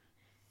in.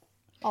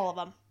 All of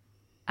them.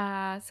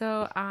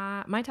 So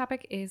my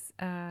topic is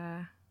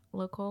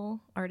local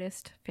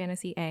artist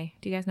Fantasy A.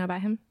 Do you guys know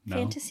about him? No.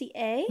 Fantasy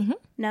A? Mhm.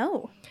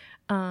 No.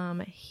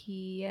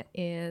 He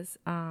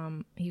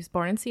was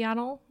born in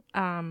Seattle.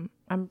 I'm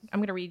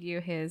going to read you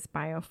his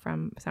bio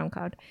from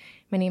SoundCloud.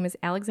 My name is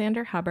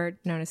Alexander Hubbard,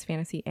 known as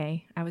Fantasy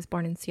A. I was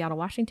born in Seattle,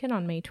 Washington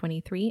on May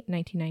 23,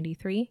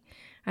 1993.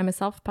 I'm a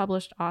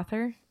self-published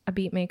author, a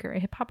beat maker, a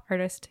hip-hop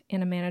artist,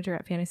 and a manager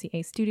at Fantasy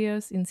A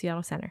Studios in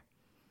Seattle Center.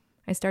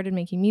 I started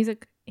making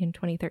music in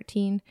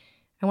 2013.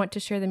 I want to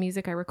share the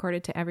music I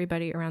recorded to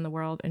everybody around the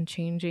world and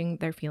changing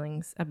their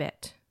feelings a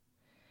bit.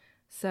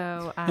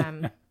 So,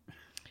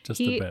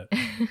 Just a bit.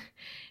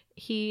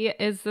 he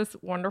is this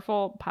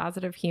wonderful,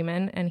 positive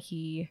human, and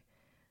he,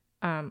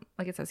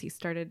 like it says, he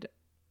started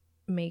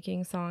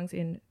making songs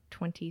in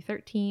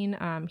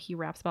 2013. He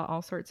raps about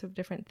all sorts of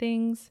different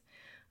things.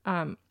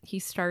 He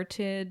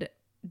started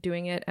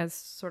doing it as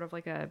sort of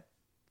like a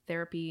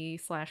therapy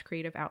 /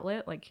 creative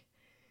outlet. Like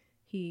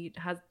he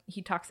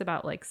talks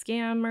about like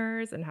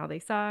scammers and how they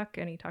suck,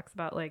 and he talks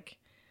about like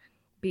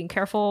being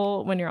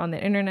careful when you're on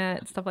the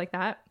internet, stuff like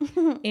that.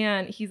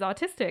 And he's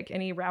autistic,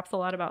 and he raps a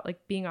lot about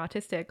like being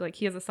autistic. Like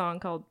he has a song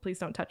called "Please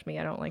Don't Touch Me,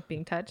 I Don't Like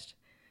Being Touched."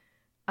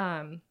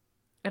 And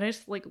I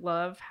just like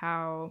love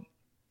how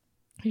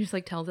he just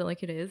like tells it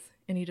like it is,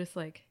 and he just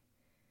like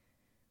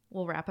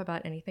will rap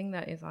about anything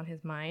that is on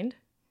his mind,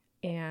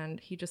 and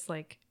he just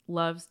like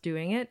loves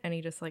doing it, and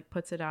he just like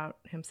puts it out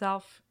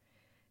himself.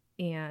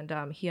 And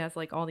he has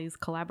like all these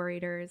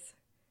collaborators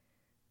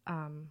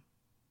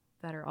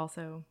that are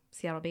also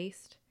Seattle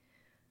based.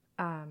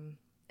 And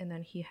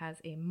then he has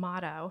a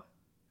motto: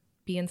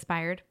 be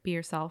inspired, be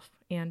yourself,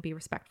 and be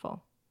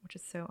respectful, which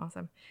is so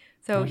awesome.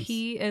 So Nice.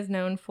 He is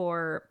known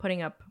for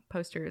putting up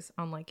posters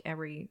on like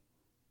every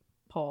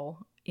pole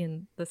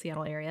in the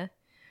Seattle area.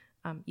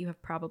 You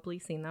have probably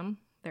seen them.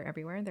 They're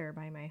everywhere. They're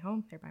by my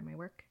home. They're by my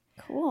work.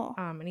 Cool.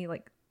 And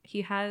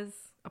he has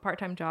a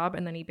part-time job,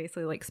 and then he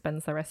basically like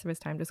spends the rest of his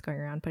time just going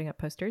around putting up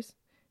posters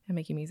and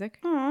making music.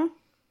 Aw.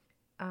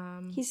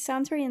 He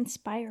sounds very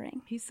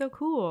inspiring. He's so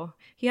cool.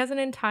 He has an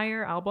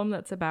entire album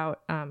that's about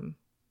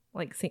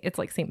it's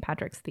like St.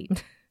 Patrick's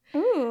themed.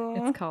 Ooh.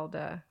 It's called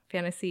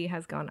Fantasy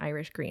Has Gone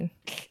Irish Green.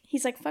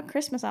 He's like, fuck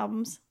Christmas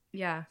albums.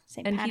 Yeah.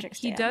 St. And Patrick's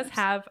he Day does albums.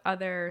 have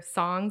other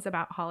songs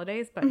about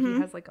holidays, but he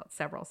has like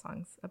several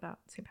songs about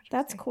St. Patrick's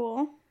That's Day.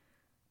 cool.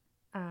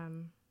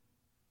 And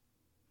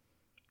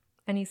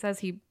he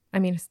says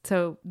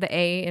so the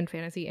A in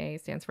Fantasy A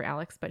stands for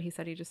Alex, but he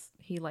said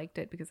he liked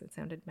it because it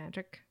sounded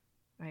magic.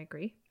 I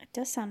agree. It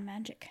does sound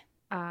magic.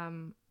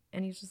 And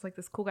he's just like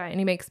this cool guy, and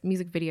he makes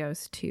music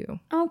videos too.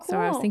 Oh, cool. So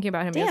I was thinking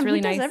about him. Damn, it was really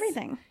he does nice.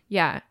 everything.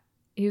 Yeah,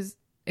 it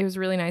was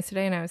really nice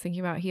today, and I was thinking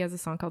about he has a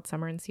song called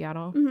 "Summer in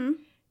Seattle," Mm-hmm.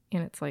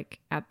 and it's like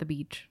at the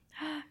beach.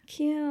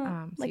 Cute.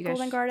 So Like you guys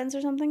Golden Gardens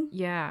or something?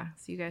 Yeah,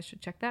 so you guys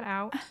should check that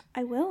out.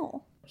 I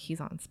will.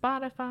 He's on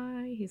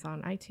Spotify. He's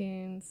on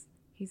iTunes.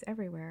 He's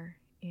everywhere,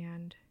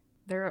 and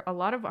there are a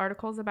lot of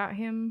articles about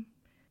him,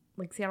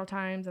 like Seattle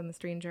Times and The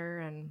Stranger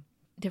and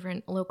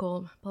different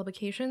local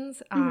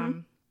publications.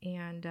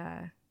 And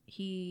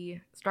he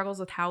struggles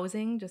with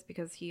housing just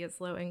because he is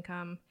low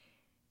income,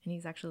 and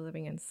he's actually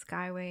living in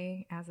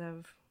Skyway as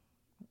of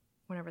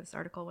whenever this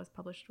article was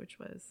published, which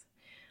was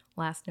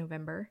last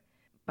November.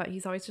 But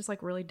he's always just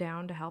like really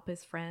down to help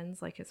his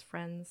friends. Like his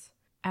friends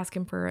ask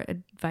him for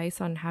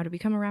advice on how to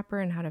become a rapper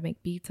and how to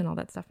make beats and all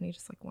that stuff, and he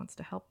just like wants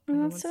to help. Oh, And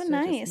he that's wants so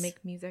to just nice.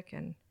 make music,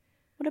 and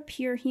What a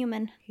pure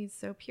human. he's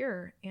so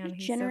pure and A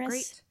he's generous so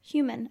great.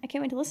 human. I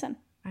can't wait to listen.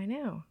 I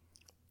know.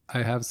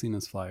 I have seen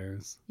his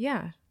flyers.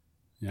 Yeah,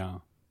 Yeah.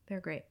 they're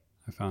great.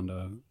 I found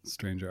a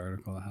Stranger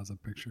article that has a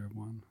picture of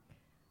one.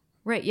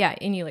 Right, yeah,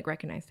 and you like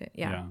recognized it.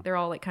 Yeah. Yeah. They're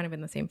all like kind of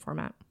in the same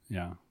format.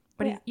 Yeah.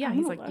 But Yeah, I'm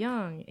he's gonna like look.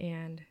 young,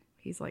 and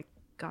he's like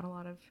got a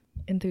lot of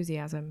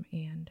enthusiasm,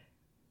 and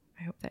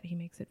I hope that he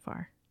makes it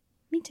far.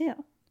 Me too.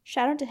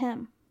 Shout out to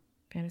him.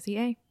 Fantasy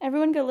A.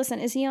 Everyone go listen.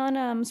 Is he on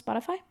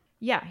Spotify?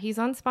 Yeah, he's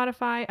on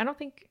Spotify. I don't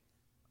think,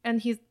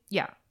 and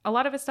a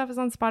lot of his stuff is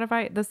on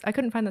Spotify. I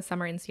couldn't find the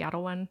Summer in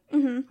Seattle one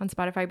Mm-hmm. on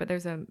Spotify, but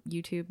there's a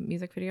YouTube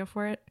music video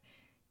for it.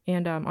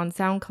 And on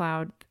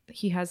SoundCloud,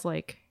 he has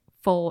like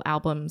full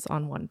albums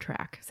on one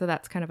track. So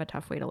that's kind of a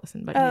tough way to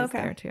listen, but he is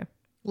okay. there too.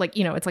 Like,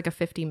 it's like a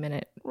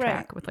 50-minute Right.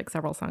 track with like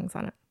several songs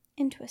on it.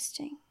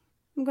 Interesting.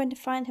 I'm going to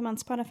find him on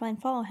Spotify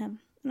and follow him.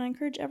 And I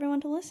encourage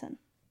everyone to listen.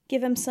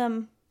 Give him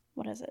some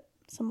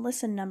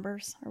listen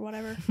numbers or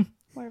whatever.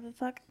 Whatever the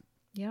fuck.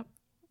 Yep.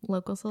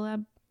 Local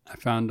celeb. I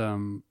found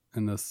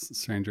in this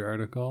Stranger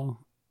article,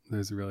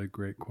 there's a really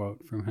great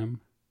quote from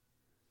him.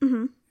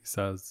 Mm-hmm. He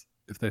says,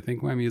 If they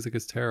think my music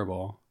is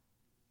terrible,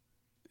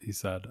 he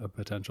said of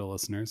potential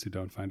listeners who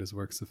don't find his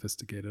work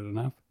sophisticated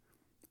enough,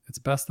 it's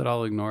best that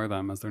I'll ignore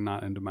them as they're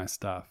not into my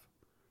stuff.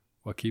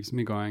 What keeps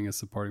me going is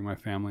supporting my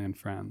family and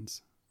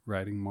friends,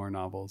 writing more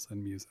novels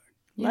and music.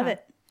 Love Yeah.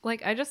 it.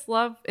 Like, I just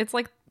love, it's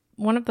like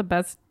one of the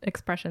best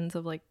expressions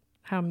of like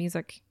how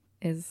music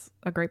is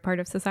a great part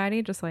of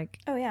society. Just like,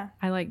 Oh yeah,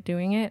 I like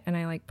doing it and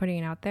I like putting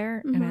it out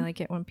there and I Mhm. like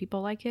it when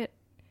people like it.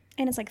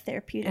 and it's like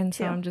therapeutic And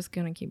too. so I'm just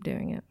going to keep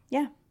doing it.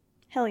 Yeah,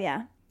 hell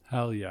yeah.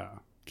 Hell yeah.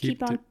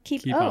 Keep on.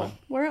 keep Oh, on.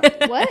 we're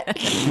what?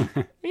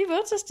 We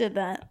both just did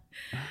that.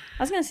 I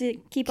was gonna say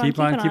keep on Keep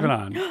on, keep it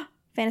on. on.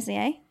 Fantasy,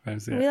 eh?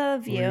 Fantasy. We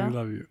love you. We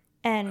love you.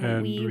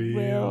 And we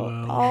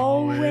will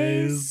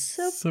always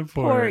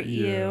support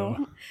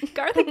you.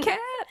 Gar the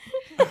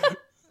cat.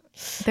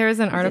 There is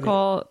an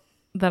article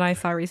that I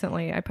saw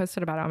recently. I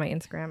posted about it on my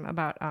Instagram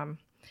about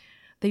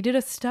they did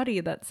a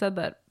study that said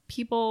that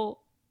people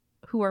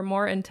who are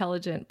more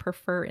intelligent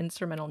prefer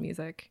instrumental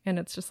music, and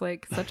it's just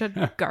like such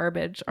a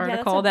garbage that's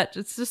article that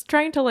it's just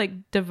trying to like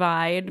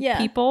divide Yeah.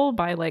 people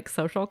by like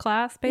social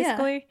class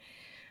basically.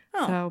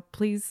 Oh. So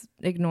please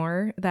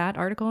ignore that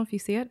article if you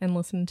see it and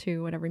listen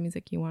to whatever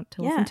music you want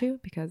to listen Yeah. to,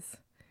 because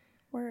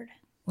Word.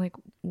 like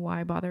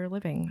why bother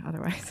living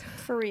otherwise?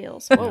 For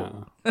reals.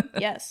 Whoa. Yeah.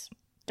 Yes.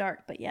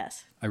 Dark, but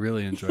yes. I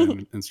really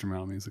enjoy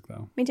instrumental music,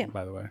 though. Me too.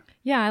 By the way.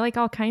 Yeah, I like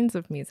all kinds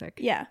of music.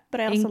 Yeah, but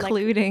I also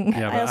including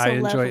Yeah, I but also I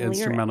love enjoy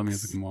instrumental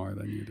lyrics. music more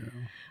than you do.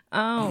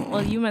 Oh,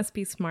 well, you must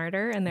be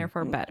smarter and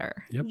therefore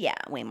better. Yep. Yeah,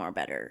 way more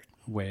better.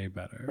 Way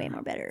better. Way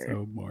more better.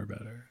 So more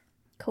better.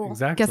 Cool.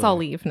 Exactly. Guess I'll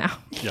leave now.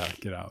 Yeah,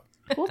 get out.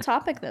 Cool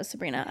topic though,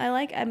 Sabrina.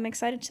 I'm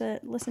excited to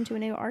listen to a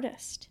new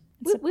artist.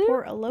 And Woot woot.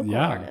 support a local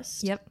Yeah.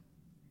 artist. Yep.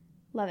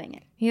 Loving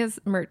it. He has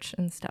merch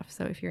and stuff,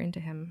 so if you're into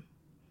him.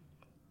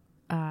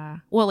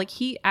 Well, like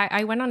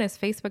I went on his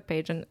Facebook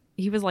page and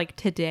he was like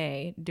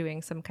today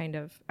doing some kind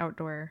of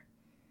outdoor.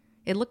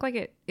 It looked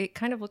like it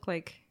kind of looked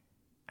like,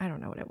 I don't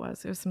know what it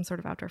was. It was some sort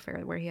of outdoor fair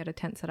where he had a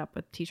tent set up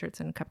with t-shirts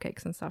and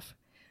cupcakes and stuff.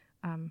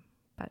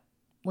 But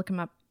look him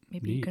up.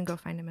 Maybe you can Neat. go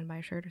find him and buy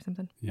a shirt or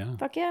something. Yeah.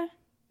 Fuck yeah.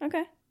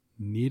 Okay.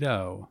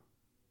 Neato.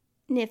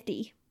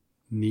 Nifty.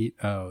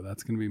 Neato.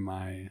 That's going to be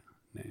my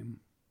name.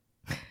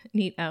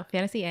 Neat. Oh,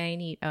 Fantasy A.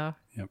 Neat. Oh,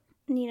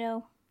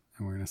 Neato.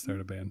 And we're going to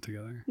start a band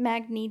together.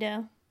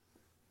 Magneto.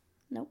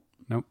 Nope.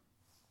 Nope.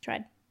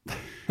 Tried.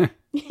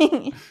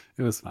 It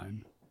was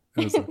fine.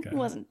 It was okay. It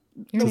wasn't.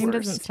 your The name worst.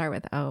 doesn't start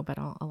with O, but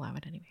I'll allow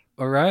it anyway.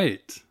 All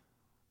right.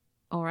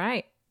 All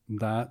right.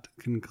 That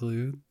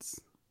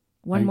concludes.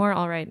 One Thank- more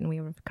all right, and we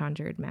have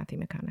conjured Matthew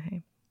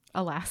McConaughey.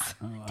 Alas.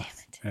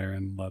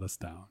 Aaron let us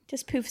down.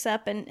 Just poofs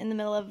up in the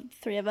middle of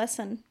three of us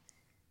and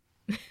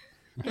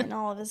in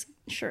all of his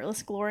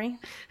shirtless glory.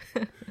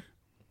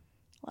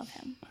 Love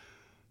him.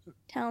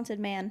 Talented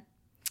man.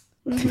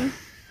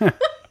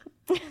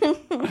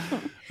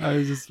 I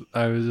was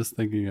just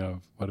thinking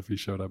of what if he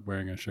showed up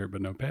wearing a shirt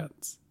but no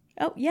pants?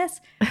 Oh, yes.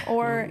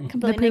 Or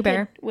completely Pooh naked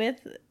Bear.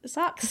 with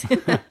socks.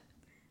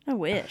 I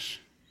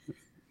wish.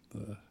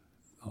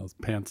 All his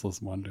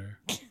pantsless wonder.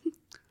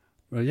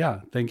 Well,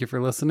 yeah. Thank you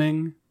for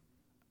listening.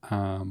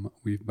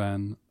 We've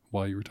been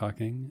While You Were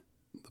Talking,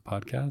 the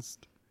podcast.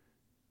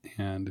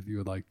 And if you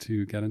would like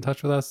to get in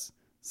touch with us,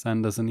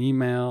 send us an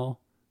email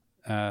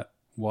at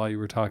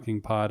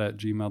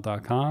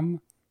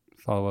whileyouweretalkingpod@gmail.com.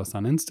 Follow us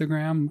on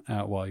Instagram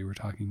at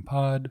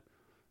whileyouweretalkingpod.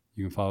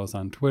 You can follow us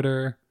on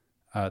Twitter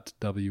at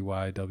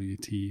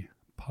WYWTpod.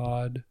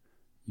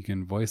 You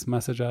can voice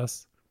message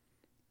us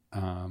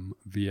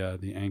via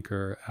the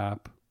Anchor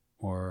app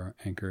or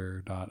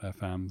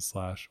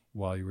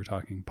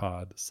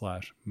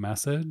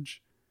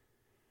anchor.fm/whileyouweretalkingpod/message.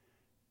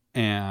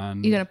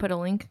 And You gonna put a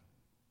link?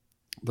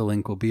 the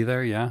link will be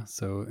there, yeah.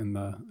 So in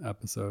the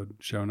episode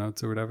show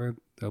notes or whatever,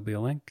 there'll be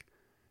a link.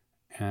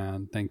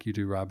 And thank you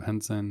to Rob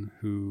Henson,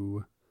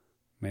 who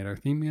made our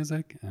theme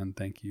music. And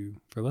thank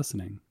you for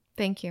listening.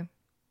 Thank you.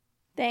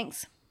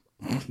 Thanks.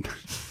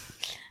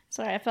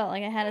 Sorry, I felt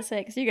like I had to say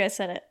it because you guys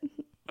said it.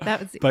 That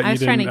was. But I you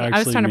was trying to. didn't I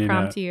was actually trying to mean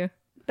prompt it. you.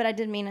 But I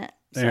did mean it.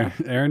 So.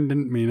 Aaron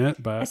didn't mean it,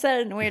 I but said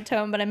it in a weird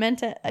tone, but I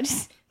meant it. I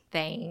just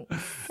Thanks.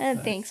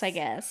 thanks, I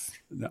guess.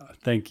 no,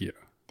 thank you.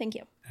 Thank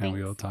you. And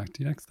we will talk to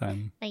you next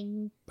time.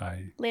 Bye.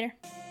 Bye. Later.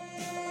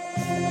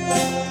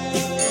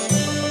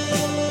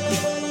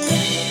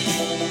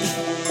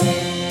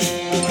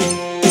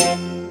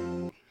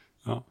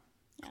 Oh,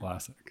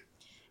 classic.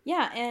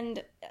 Yeah,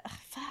 and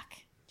fuck.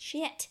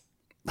 Shit.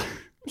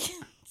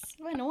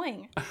 So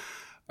annoying.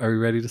 Are we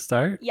ready to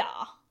start? Yeah.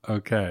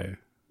 Okay.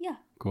 Yeah.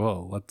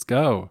 Cool. Let's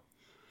go.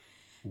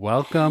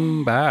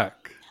 Welcome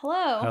back.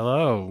 Hello.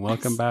 Hello.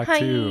 Welcome back Hi.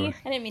 to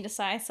I didn't mean to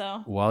sigh,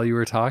 so While You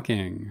Were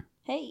Talking.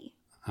 hey.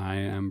 I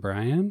am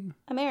Brian,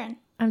 I'm Aaron.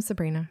 I'm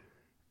Sabrina.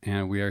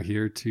 and we are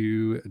here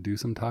to do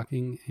some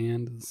talking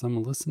and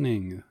some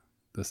listening.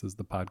 This is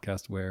the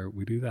podcast where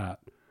we do that.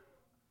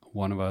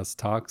 One of us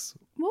talks.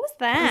 What was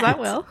that? Is that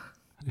Will?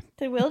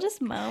 Did Will just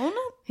moan?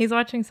 He's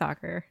watching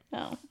soccer.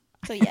 Oh.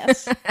 So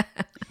yes.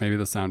 Maybe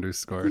the Sounders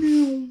scored.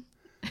 It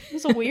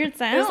was a weird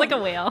sound. It was like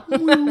a whale.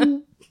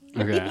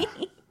 Okay.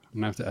 I'm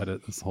gonna have to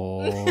edit this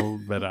whole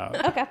bit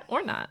out. Okay.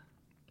 Or not.